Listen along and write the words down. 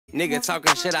Nigga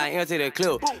talking shit, I empty the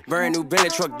clip. Brand new Bentley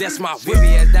truck, that's my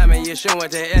VVS diamond, you showing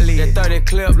to Ellie. The 30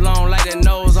 clip long like the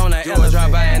nose on the Ella.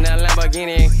 Drive by in that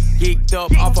Lamborghini, geeked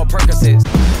up off of Percocets.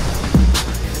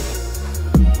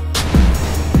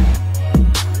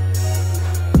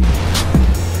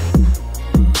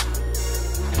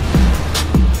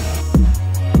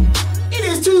 It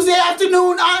is Tuesday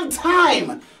afternoon on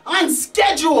time, on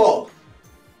schedule.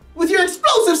 With your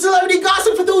explosive celebrity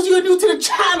gossip, for those of you who are new to the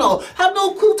channel, have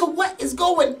no clue to what is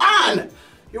going on.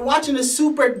 You're watching the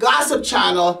Super Gossip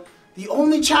channel, the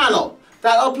only channel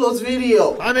that uploads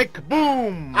video. Sonic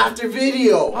boom! After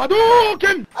video.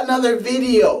 Hadouken! Another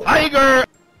video. Tiger!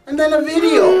 And then a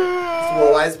video.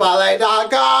 It's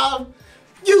WorldwideSpotlight.com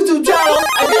YouTube channel.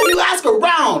 And then you ask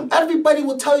around. Everybody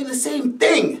will tell you the same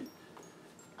thing.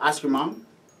 Ask your mom.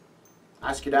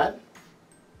 Ask your dad.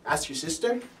 Ask your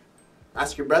sister.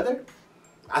 Ask your brother,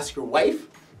 ask your wife,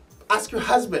 ask your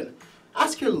husband,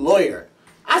 ask your lawyer,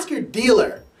 ask your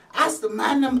dealer, ask the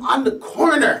man on the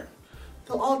corner.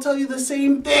 They'll all tell you the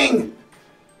same thing.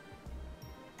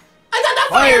 I got that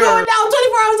fire going down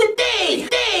 24 hours a day.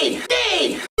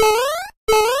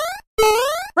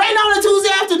 Right now on a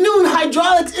Tuesday afternoon,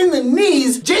 hydraulics in the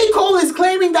knees, J. Cole is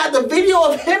claiming that the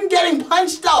video of him getting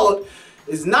punched out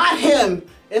is not him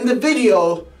in the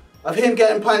video of him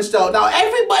getting punched out. Now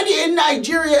everybody in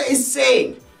Nigeria is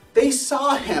saying they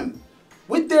saw him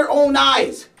with their own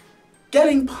eyes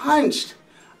getting punched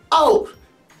out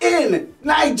in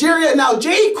Nigeria. Now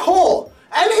J. Cole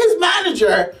and his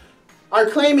manager are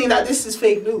claiming that this is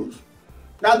fake news.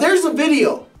 Now there's a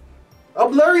video, a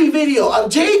blurry video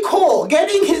of J. Cole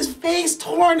getting his face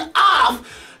torn off,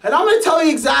 and I'm gonna tell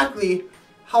you exactly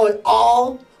how it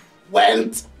all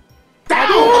went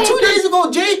down. 2 days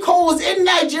ago, J. Cole was in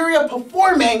Nigeria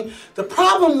performing. The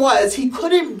problem was he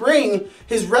couldn't bring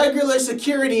his regular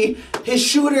security, his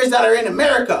shooters that are in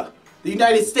America, the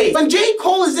United States. When J.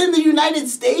 Cole is in the United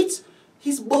States,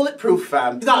 he's bulletproof,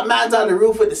 fam. He's got mans on the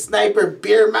roof with the sniper,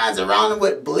 beer mans around him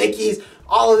with blickies.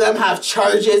 All of them have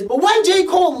charges. But when J.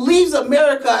 Cole leaves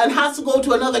America and has to go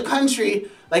to another country,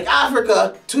 like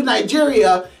Africa, to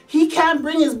Nigeria, he can't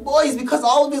bring his boys because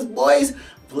all of his boys,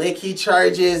 blicky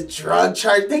charges, drug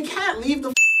charge, they can't leave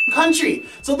the country.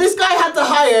 So this guy had to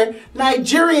hire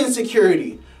Nigerian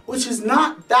security, which is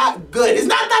not that good. It's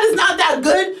not that it's not that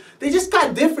good, they just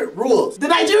got different rules. The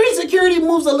Nigerian security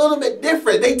moves a little bit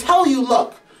different. They tell you,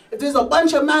 look, if there's a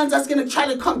bunch of mans that's gonna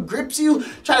try to come grips you,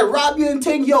 try to rob you and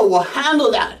take, yo, we'll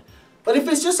handle that. But if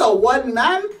it's just a one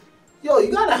man, yo,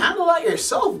 you gotta handle that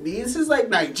yourself, B. This is like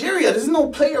Nigeria. This is no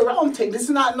play around thing. This is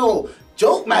not no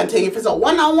joke man thing. If it's a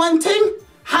one-on-one thing,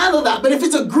 handle that. But if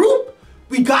it's a group,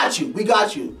 we got you. We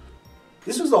got you.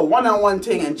 This was a one-on-one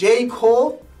thing, and J.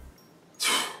 Cole,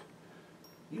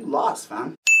 you lost,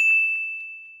 fam.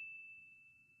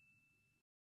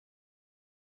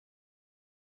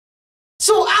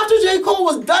 So after J. Cole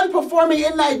was done performing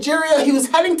in Nigeria, he was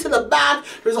heading to the back.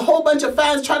 There's a whole bunch of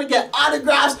fans trying to get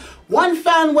autographs. One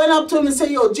fan went up to him and said,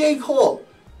 yo, J. Cole,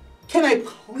 can I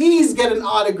please get an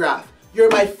autograph? You're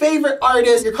my favorite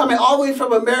artist. You're coming all the way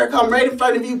from America. I'm right in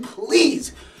front of you.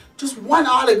 Please, just one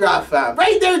autograph, fam.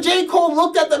 Right there, J. Cole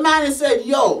looked at the man and said,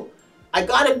 yo, I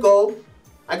gotta go.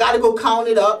 I gotta go count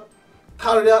it up.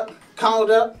 Count it up, count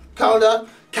it up, count it up,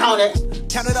 count it.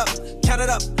 Count it up, count it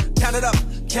up, count it up,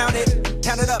 count it,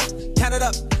 count it up, count it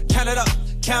up, count it up,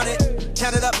 count it,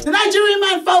 count it up. The Nigerian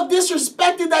man felt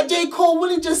disrespected that J. Cole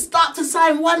wouldn't just stop to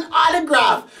sign one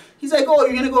autograph. He's like, oh,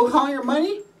 you're gonna go count your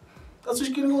money? That's what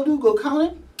you're gonna go do, go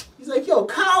count it? He's like, yo,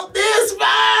 count this,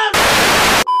 fam!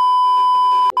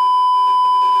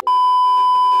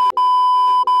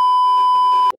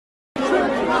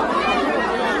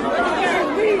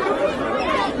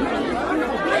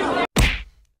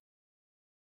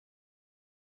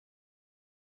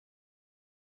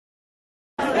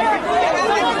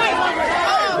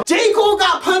 J. Cole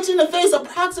got punched in the face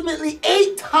approximately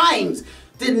 8 times.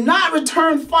 Did not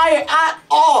return fire at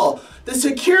all. The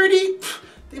security,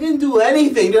 they didn't do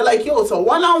anything. They're like, yo, it's a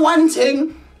one-on-one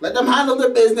thing. Let them handle their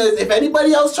business. If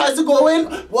anybody else tries to go in,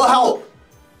 we'll help.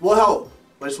 We'll help.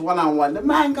 But it's one-on-one. The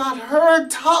man got hurt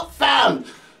tough, fam.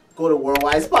 Go to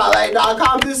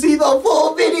WorldwideSpotlight.com to see the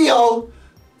full video.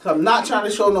 I'm not trying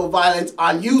to show no violence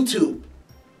on YouTube.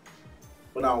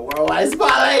 But on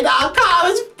WorldwideSpotlight.com,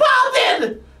 it's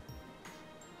popping.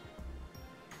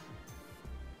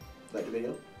 Like the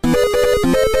video?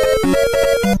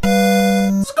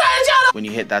 When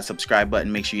you hit that subscribe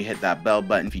button, make sure you hit that bell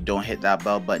button. If you don't hit that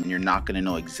bell button, you're not gonna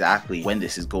know exactly when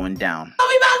this is going down. I'll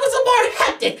be back with some more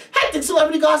hectic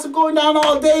celebrity gossip going down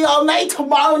all day, all night,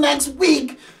 tomorrow, next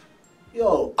week.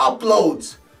 Yo,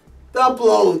 uploads. The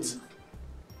uploads.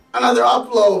 Another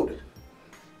upload.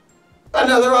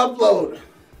 Another upload.